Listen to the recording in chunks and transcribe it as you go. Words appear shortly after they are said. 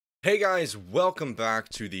Hey guys, welcome back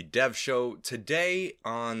to the Dev Show. Today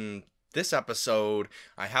on this episode,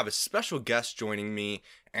 I have a special guest joining me,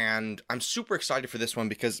 and I'm super excited for this one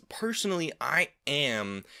because personally, I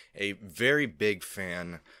am a very big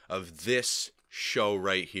fan of this show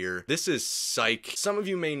right here. This is Psych. Some of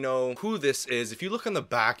you may know who this is. If you look on the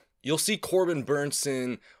back, you'll see Corbin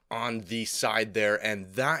Bernsen on the side there,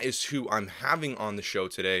 and that is who I'm having on the show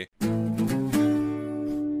today.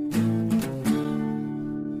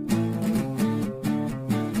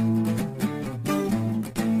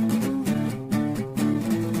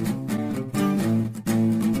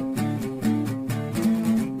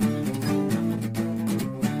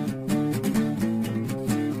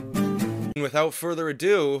 Without further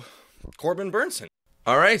ado, Corbin Bernsen.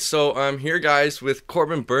 All right, so I'm here, guys, with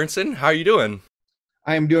Corbin Bernsen. How are you doing?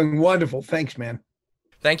 I am doing wonderful. Thanks, man.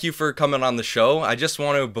 Thank you for coming on the show. I just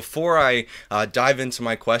want to, before I dive into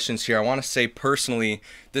my questions here, I want to say personally,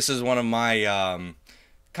 this is one of my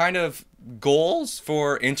kind of goals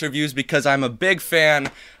for interviews because I'm a big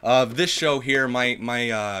fan of this show here. My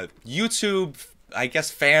YouTube, I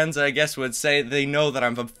guess fans, would say they know that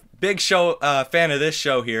I'm a big show fan of this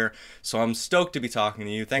show here, so I'm stoked to be talking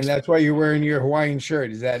to you. Thanks. And that's why you're wearing your Hawaiian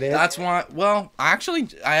shirt. Is that it? That's why. Well, I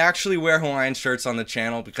actually wear Hawaiian shirts on the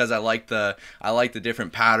channel because I like the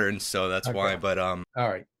different patterns, so that's Okay. why. But All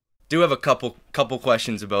right. do have a couple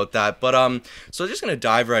questions about that. But so just gonna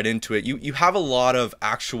dive right into it. You have a lot of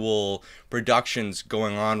actual productions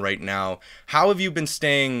going on right now. How have you been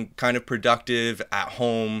staying kind of productive at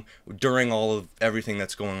home during all of everything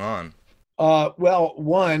that's going on? Well,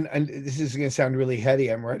 one, and this is going to sound really heady.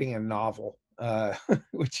 I'm writing a novel,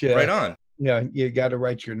 which, Right on. you got to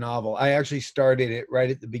write your novel. I actually started it right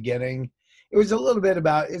at the beginning. It was a little bit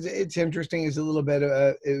about, it's interesting. It's a little bit,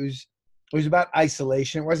 it was about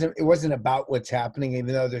isolation. It wasn't about what's happening,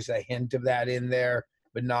 even though there's a hint of that in there,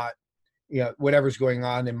 but not, whatever's going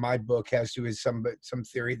on in my book has to do with some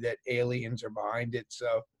theory that aliens are behind it.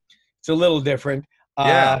 So it's a little different.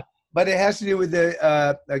 Yeah. But it has to do with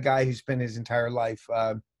a guy who spent his entire life.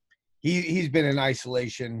 He's been in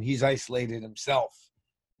isolation. He's isolated himself,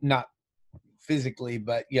 not physically,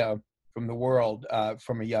 but from the world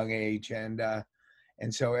from a young age, and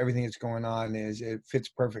so everything that's going on it fits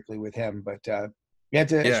perfectly with him. But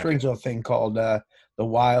it's a Yeah. strange little thing called the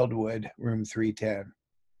Wildwood Room 310.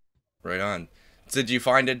 Right on. So did you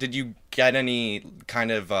find it? Did you get any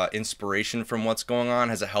kind of inspiration from what's going on?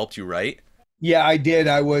 Has it helped you write? Yeah, I did.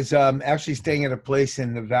 I was actually staying at a place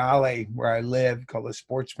in the valley where I live called the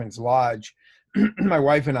Sportsman's Lodge. My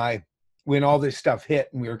wife and I, when all this stuff hit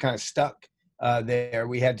and we were kind of stuck there,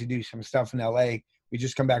 we had to do some stuff in L.A. We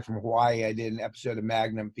just come back from Hawaii. I did an episode of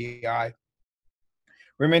Magnum PI.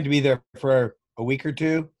 We were meant to be there for a week or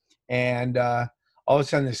two, and all of a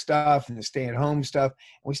sudden the stuff and the stay-at-home stuff.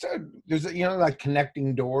 We started, there's like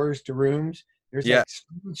connecting doors to rooms. There's Yeah. like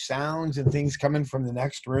strange sounds and things coming from the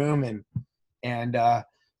next room, and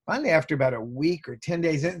finally, after about a week or 10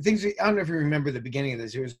 days, and things, I don't know if you remember the beginning of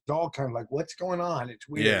this, it was all kind of like, what's going on? It's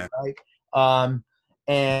weird, Yeah. right?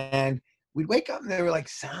 And we'd wake up and there were like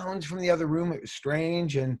sounds from the other room. It was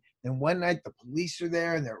strange. And then one night the police are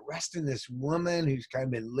there and they're arresting this woman who's kind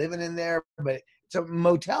of been living in there, but it's a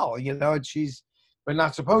motel, and but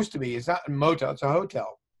not supposed to be. It's not a motel, it's a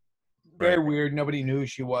hotel. Very Right. weird. Nobody knew who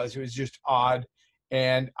she was. It was just odd.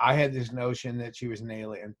 And I had this notion that she was an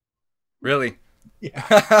alien. Really?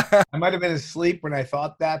 Yeah. I might have been asleep when I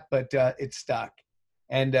thought that, but it stuck,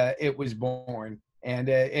 and it was born. And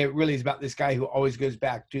it really is about this guy who always goes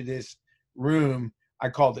back to this room. I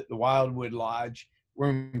called it the Wildwood Lodge,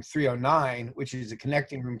 room 309, which is a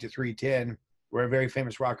connecting room to 310, where a very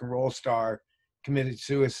famous rock and roll star committed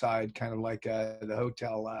suicide, kind of like the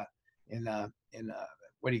hotel in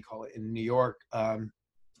what do you call it, in New York, and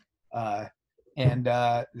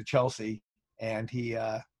the Chelsea. And he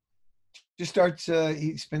just starts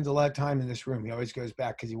he spends a lot of time in this room. He always goes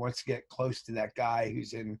back because he wants to get close to that guy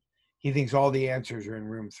he thinks all the answers are in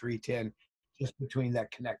room 310, just between that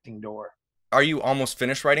connecting door. Are you almost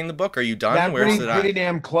finished writing the book? Are you Yeah, done? I'm Where's pretty it pretty at?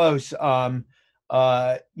 damn close.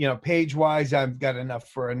 Page wise, I've got enough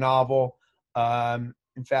for a novel.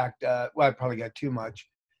 In fact, well, I probably got too much,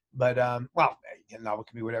 but well, a novel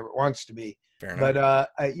can be whatever it wants to be. Fair enough.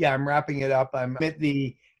 But yeah, I'm wrapping it up. I'm at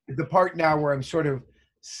the part now where I'm sort of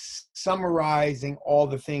summarizing all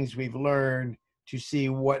the things we've learned to see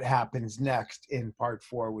what happens next in part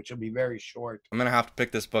 4, which will be very short. I'm gonna have to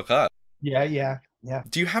pick this book up. Yeah.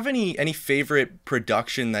 Do you have any favorite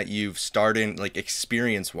production that you've started, like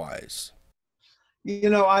experience wise?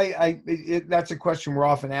 That's a question we're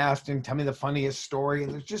often asked, and tell me the funniest story.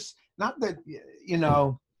 And there's just not that,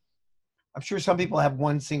 I'm sure some people have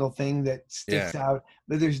one single thing that Yeah. sticks out,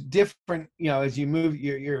 but there's different, as you move,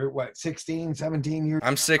 you're what, 16, 17 years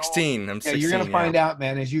I'm old. 16. I'm Yeah, you're going 16. to Yeah. find out,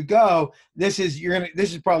 man, as you go. This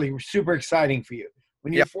is probably super exciting for you.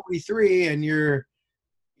 When you're Yep. 43 and you're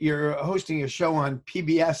hosting a show on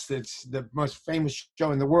PBS that's the most famous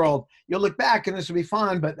show in the world, you'll look back and this will be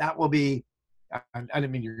fun, but that will be, I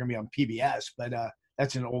didn't mean you're going to be on PBS, but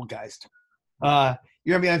that's an old guy's term.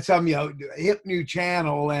 You're going to be on some, hip new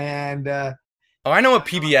channel. And Oh, I know what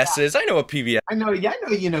PBS is. I know what PBS. I know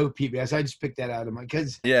you know PBS. I just picked that out of my,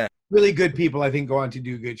 because Yeah. really good people, I think, go on to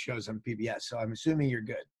do good shows on PBS. So I'm assuming you're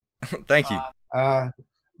good. Thank you.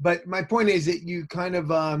 But my point is that you kind of,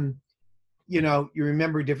 you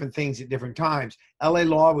remember different things at different times. L.A.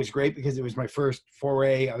 Law was great because it was my first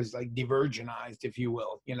foray. I was like divergenized, if you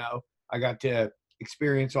will. I got to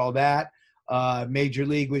experience all that. Major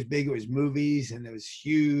League was big. It was movies, and it was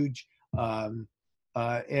huge. And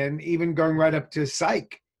even going right up to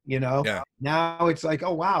Psych, Yeah. Now it's like,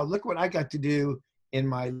 oh, wow, look what I got to do in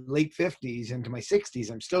my late 50s into my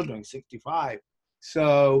 60s. I'm still doing 65.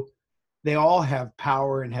 So they all have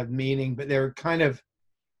power and have meaning, but they're kind of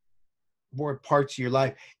more parts of your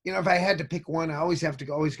life. If I had to pick one, I always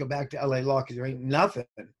go back to L.A. Law, because there ain't nothing.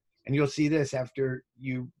 And you'll see this after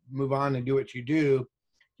you move on and do what you do.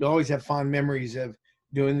 You'll always have fond memories of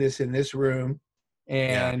doing this in this room.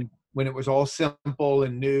 And when it was all simple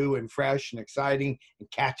and new and fresh and exciting and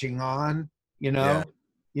catching on, you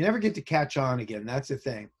never get to catch on again. That's the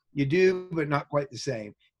thing. You do, but not quite the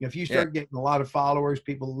same. If you start getting a lot of followers,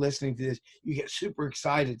 people listening to this, you get super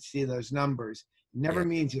excited to see those numbers. It never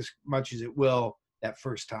means as much as it will that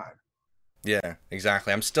first time. Yeah,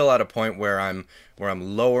 exactly. I'm still at a point where I'm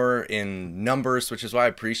lower in numbers, which is why I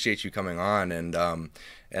appreciate you coming on. And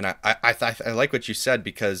I like what you said,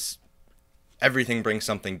 because everything brings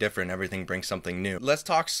something different. Everything brings something new. Let's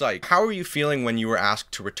talk Psych. How are you feeling when you were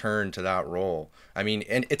asked to return to that role? I mean,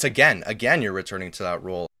 and it's again, you're returning to that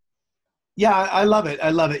role. Yeah, I love it. I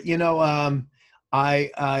love it.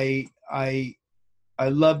 I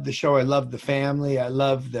love the show. I love the family. I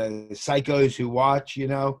love the psychos who watch,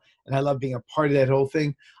 and I love being a part of that whole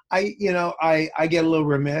thing. I get a little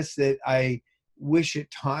remiss that I wish at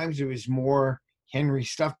times there was more Henry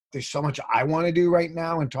stuff. There's so much I want to do right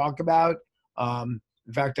now and talk about. In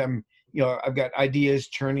fact, I've got ideas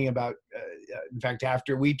churning about, in fact,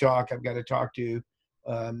 after we talk, I've got to talk to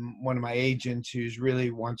one of my agents who's really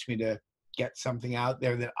wants me to get something out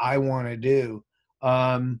there that I want to do.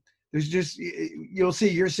 There's just, you'll see,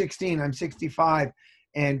 you're 16, I'm 65.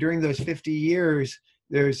 And during those 50 years,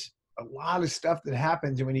 there's a lot of stuff that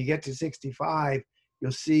happens. And when you get to 65,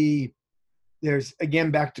 you'll see there's, again,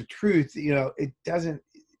 back to truth,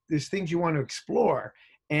 there's things you want to explore.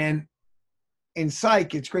 And in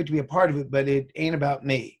Psych, it's great to be a part of it, but it ain't about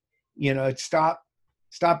me. It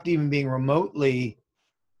stopped even being remotely,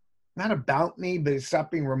 not about me, but it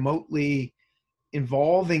stopped being remotely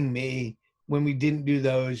involving me when we didn't do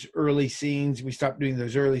those early scenes. We stopped doing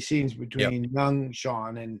those early scenes between young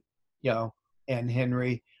Sean and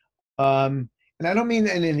Henry. And I don't mean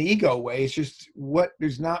in an ego way. It's just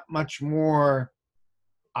there's not much more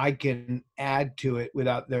I can add to it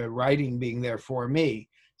without the writing being there for me.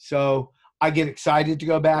 So I get excited to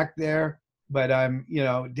go back there, but I'm,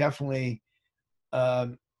 definitely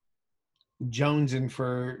jonesing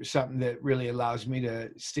for something that really allows me to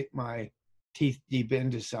stick my teeth deep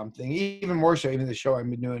into something, even more so, even the show I've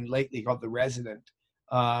been doing lately called The Resident.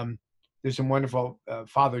 There's some wonderful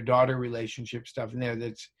father-daughter relationship stuff in there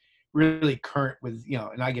that's really current with,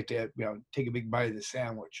 and I get to, take a big bite of the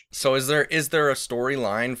sandwich. So is there a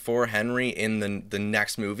storyline for Henry in the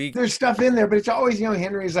next movie? There's stuff in there, but it's always,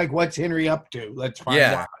 Henry's like, what's Henry up to? Let's find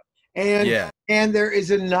out. And there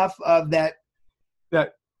is enough of that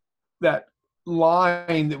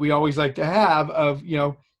line that we always like to have of,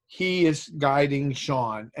 he is guiding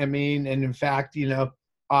Sean. I mean, and in fact,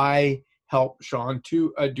 I help Sean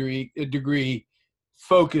to a degree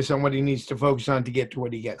focus on what he needs to focus on to get to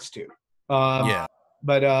what he gets to.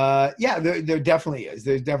 But there definitely is.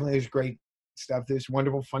 There's great stuff. There's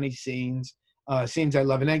wonderful, funny scenes I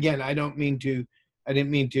love. And again, I didn't mean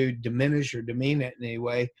to diminish or demean it in any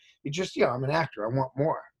way. It's just, I'm an actor. I want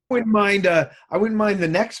more. I wouldn't mind the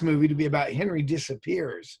next movie to be about Henry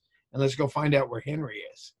disappears, and let's go find out where Henry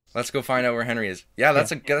is. Let's go find out where Henry is. Yeah,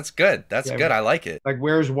 that's good. That's good. I like it. Like,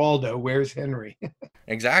 where's Waldo? Where's Henry?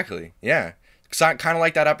 Exactly. Yeah. Kind of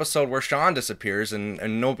like that episode where Sean disappears and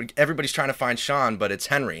everybody's trying to find Sean, but it's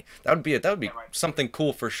Henry. That would be something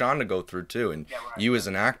cool for Sean to go through too, and you as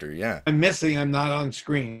an actor. Yeah. I'm not on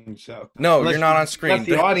screen, so no, you're not on screen. Let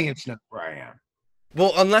the audience know where I am.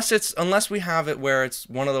 Well, unless we have it where it's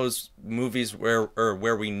one of those movies where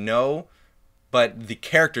we know, but the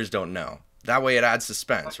characters don't know. That way, it adds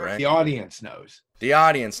suspense, right? The audience knows. The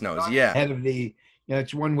audience knows. Yeah, Head of the,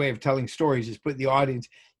 it's one way of telling stories is put the audience.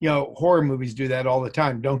 Horror movies do that all the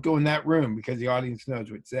time. Don't go in that room because the audience knows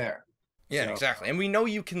what's there. yeah, So, exactly. And we know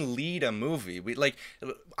you can lead a movie. We like,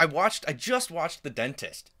 I just watched The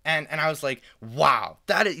Dentist, and I was like, wow,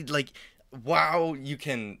 that is like, wow, you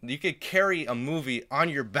could carry a movie on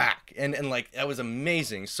your back, and like that was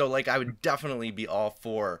amazing. So like, I would definitely be all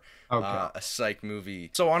for okay. a psych movie.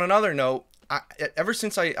 So on another note. Ever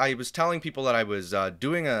since I was telling people that I was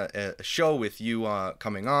doing a show with you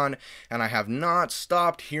coming on, and I have not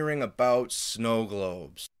stopped hearing about snow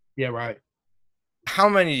globes. Yeah, right. How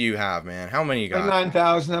many do you have, man? How many you Like got?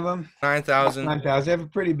 9,000 of them. 9,000? 9,000. I have a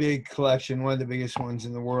pretty big collection, one of the biggest ones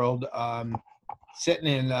in the world. Sitting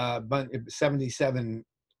in 77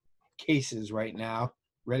 cases right now,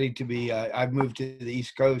 ready to be. I've moved to the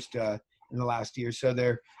East Coast in the last year, so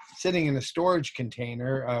they're sitting in a storage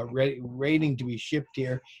container, waiting to be shipped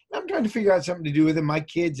here. I'm trying to figure out something to do with them. My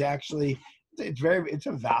kids actually, it's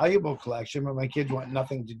a valuable collection, but my kids want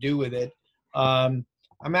nothing to do with it. I'm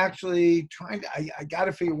actually trying to. I got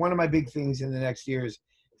to figure. One of my big things in the next year is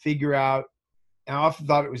figure out. And I often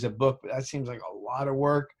thought it was a book, but that seems like a lot of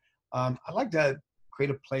work. I'd like to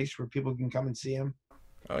create a place where people can come and see them,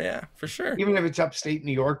 Oh yeah, for sure. even if it's upstate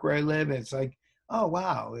New York where I live. It's like, oh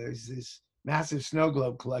wow, there's this massive snow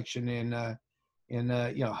globe collection in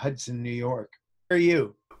Hudson, New York. Where are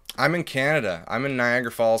you? I'm in Canada. I'm in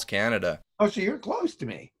Niagara Falls, Canada. Oh, so you're close to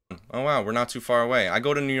me. Oh wow, we're not too far away. I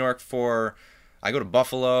go to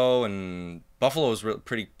Buffalo, and Buffalo is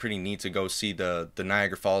pretty neat to go see the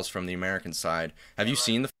Niagara Falls from the American side. Have you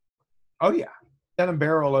seen the? Oh yeah, got a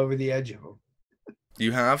barrel over the edge of them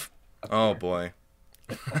You have? up Oh there. boy.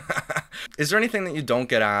 Is there anything that you don't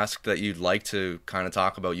get asked that you'd like to kind of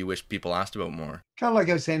talk about? You wish people asked about more? Kind of like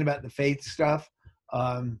I was saying about the faith stuff.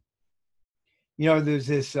 Um, there's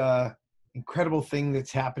this incredible thing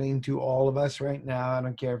that's happening to all of us right now. I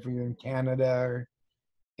don't care if you're in Canada or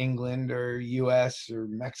England or US or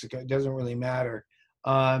Mexico, it doesn't really matter.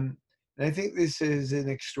 And I think this is an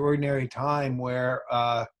extraordinary time where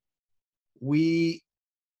we,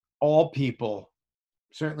 all people,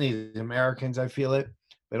 certainly as Americans, I feel it,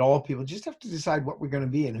 but all people just have to decide what we're going to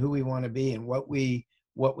be and who we want to be and what we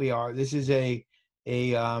are. This is a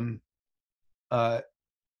uh,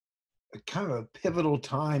 kind of a pivotal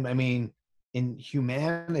time. I mean, in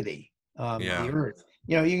humanity, the Yeah. earth.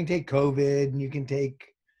 You can take COVID and you can take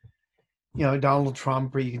Donald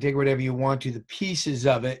Trump, or you can take whatever you want to, the pieces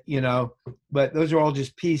of it, but those are all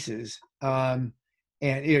just pieces. And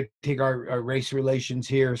take our race relations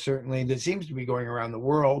here, certainly, that seems to be going around the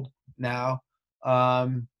world now.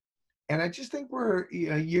 And I just think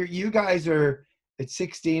you guys are at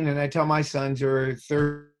 16, and I tell my sons are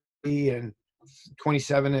 30 and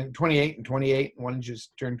 27 and 28 and 28, and one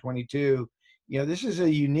just turned 22. This is a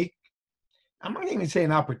unique, I'm not even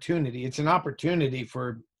saying opportunity. It's an opportunity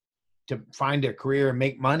to find a career and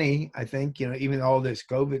make money. I think even all this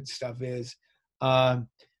COVID stuff is, um,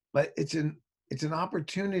 but it's an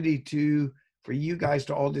opportunity for you guys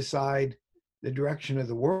to all decide the direction of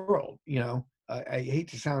the world. I hate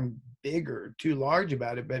to sound big or too large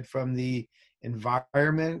about it, but from the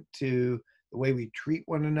environment to the way we treat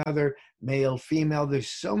one another, male, female, there's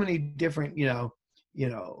so many different,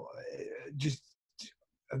 just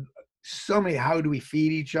uh, so many. How do we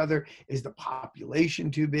feed each other? Is the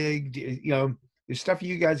population too big? There's stuff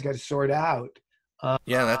you guys got to sort out. Uh,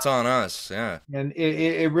 Yeah, that's on us. Yeah. and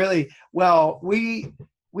it really, well, we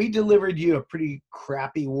delivered you a pretty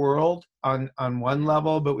crappy world on one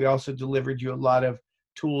level, but we also delivered you a lot of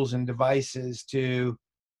tools and devices to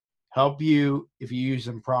help you, if you use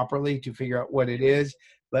them properly, to figure out what it is.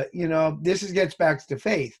 But gets back to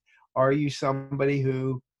faith. Are you somebody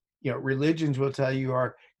who, religions will tell you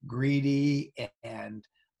are greedy and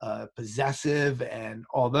possessive and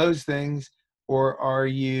all those things, or are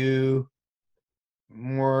you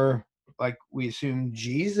more like we assume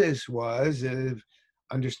Jesus was,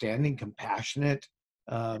 understanding, compassionate,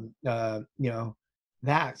 um, uh, you know,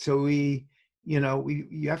 that. So you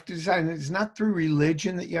have to decide. And it's not through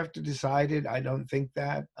religion that you have to decide it. I don't think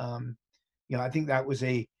that. I think that was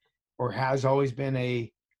or has always been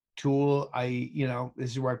a tool.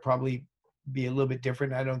 This is where I'd probably be a little bit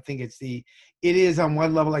different. I don't think it is on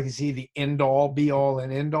one level. I can see the end all, be all,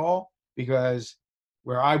 and end all, because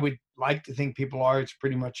where I would like to think people are, it's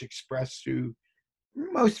pretty much expressed through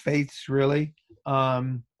most faiths, really.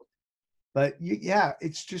 Um, but yeah,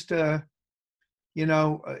 it's just it's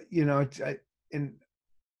and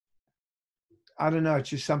I don't know. It's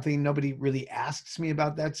just something nobody really asks me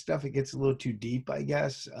about that stuff. It gets a little too deep, I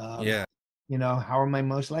guess. Yeah. You know, how am I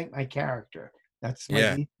most like my character? That's my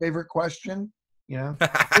Yeah. least favorite question. You know,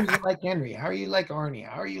 how are you like Henry? How are you like Arnie?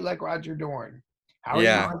 How are you like Roger Dorn? How are you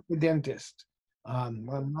Yeah. like the dentist? Well,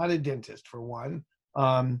 I'm not a dentist for one.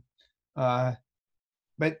 Um, uh,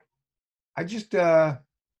 but I just, yeah,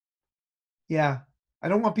 I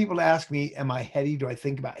don't want people to ask me, am I heady? Do I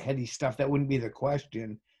think about heady stuff? That wouldn't be the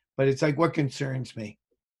question. But it's like, what concerns me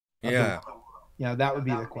of the, Yeah. you know, that would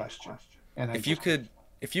be the question. And I If you just, could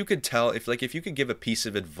if you could tell if you could give a piece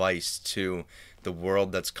of advice to the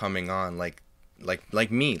world that's coming on, like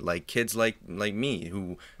me, like kids like me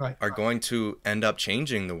who right. are going to end up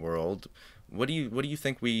changing the world, what do you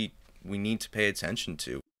think we need to pay attention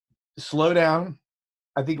to? Slow down.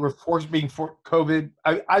 I think we're forced being for COVID.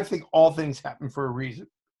 I think all things happen for a reason.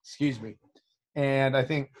 Excuse me. And I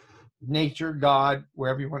think nature, God,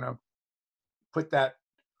 wherever you want to put that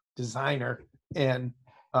designer, and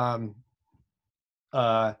um,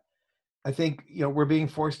 uh, I think we're being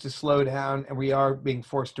forced to slow down, and we are being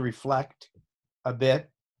forced to reflect a bit.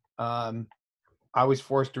 Um, I was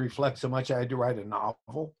forced to reflect so much I had to write a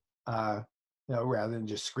novel, rather than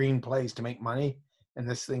just screenplays to make money. And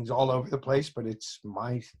this thing's all over the place, but it's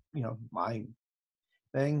my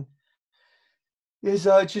thing is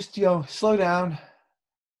just slow down.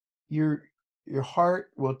 Your your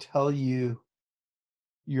heart will tell you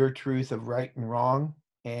your truth of right and wrong,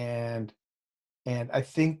 and I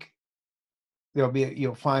think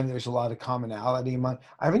you'll find there's a lot of commonality among.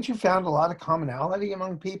 Haven't you found a lot of commonality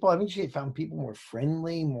among people? Haven't you found people more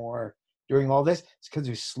friendly, more during all this? It's because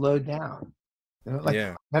they're slowed down. Like,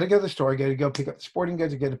 Yeah. gotta go to the store, gotta go pick up sporting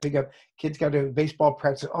goods, gotta pick up kids, gotta do baseball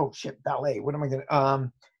practice. Oh shit, ballet. What am I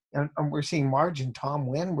gonna and we're seeing Marge and Tom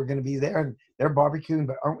win. We're gonna be there and they're barbecuing,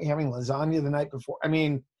 but aren't we having lasagna the night before? I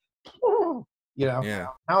mean, Yeah.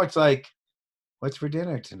 now it's like, what's for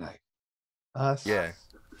dinner tonight? Us. Yeah.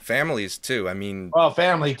 Families too. I mean, Well,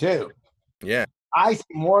 family too. yeah. I see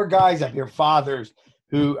more guys up here, fathers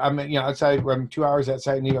who I mean, outside. I'm 2 hours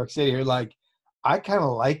outside New York City. Are like, I kind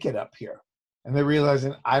of like it up here, and they're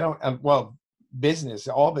realizing I don't. Well, business,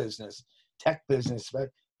 all business, tech business, but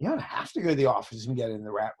you don't have to go to the office and get in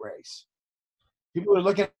the rat race. People are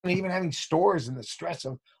looking at even having stores and the stress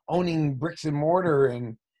of owning bricks and mortar,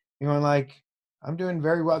 and like I'm doing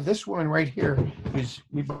very well. This woman right here, who's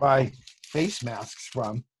we buy face masks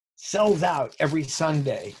from, sells out every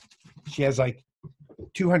Sunday. She has like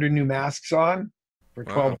 200 new masks on for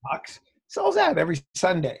Wow. $12. Sells out every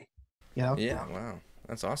Sunday, you know? Yeah. Wow.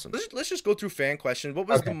 That's awesome. Let's just go through fan questions. What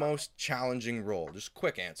was the Okay. most challenging role? Just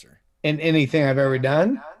quick answer. And anything I've ever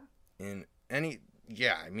done? In any,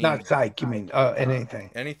 yeah, I Not mean, psych, you mean, anything.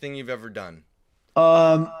 anything you've ever done.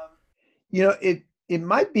 Um, it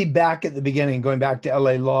might be back at the beginning, going back to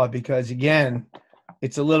L.A. Law, because again,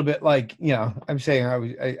 it's a little bit like, I'm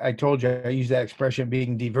saying I told you I use that expression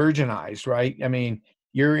being de-virginized, right? I mean,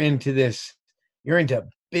 you're into this, you're into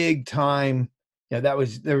big time. There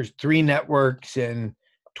was 3 networks and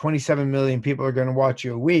 27 million people are going to watch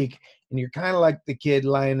you a week. And you're kind of like the kid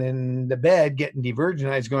lying in the bed getting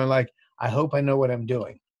de-virginized, going like, I hope I know what I'm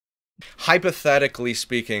doing. Hypothetically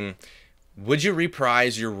speaking, would you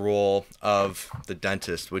reprise your role of the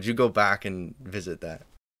dentist? Would you go back and visit that?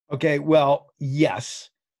 Okay, well, yes.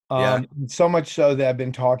 Yeah. So much so that I've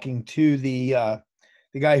been talking to the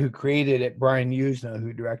guy who created it, Brian Usna,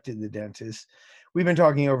 who directed The Dentist. We've been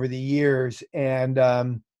talking over the years, and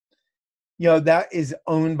that is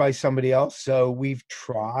owned by somebody else. So we've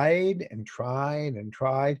tried and tried and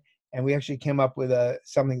tried, and we actually came up with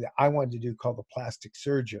something that I wanted to do called the plastic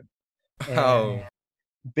surgeon. And Oh,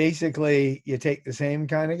 basically, you take the same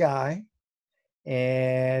kind of guy,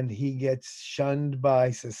 and he gets shunned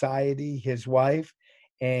by society, his wife,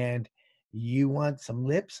 and you want some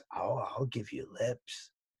lips? Oh, I'll give you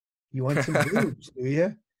lips. You want some boobs, do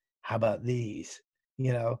you? How about these?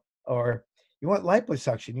 Or you want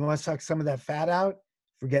liposuction? You want to suck some of that fat out?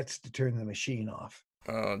 Forgets to turn the machine off.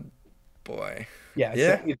 oh boy. Yeah, so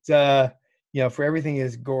Yeah. it's for everything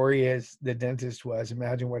as gory as the dentist was,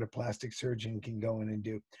 imagine what a plastic surgeon can go in and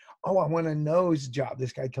do. Oh, I want a nose job.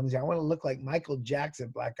 This guy comes in. I want to look like Michael Jackson,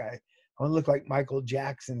 black guy. I want to look like Michael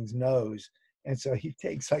Jackson's nose. And so he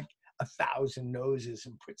takes like 1,000 noses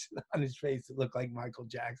and puts it on his face to look like Michael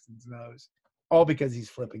Jackson's nose. All because he's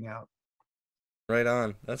flipping out. Right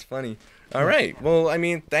on. That's funny. All Yeah. right. Well, I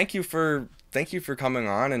mean, thank you for coming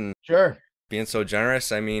on and Sure. being so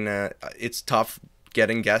generous. I mean, it's tough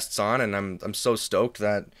getting guests on, and I'm so stoked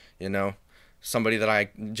that somebody that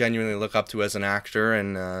I genuinely look up to as an actor,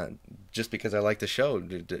 and just because I like the show,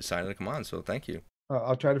 decided to come on. So thank you.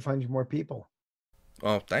 I'll try to find you more people.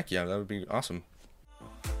 Oh, thank you. That would be awesome.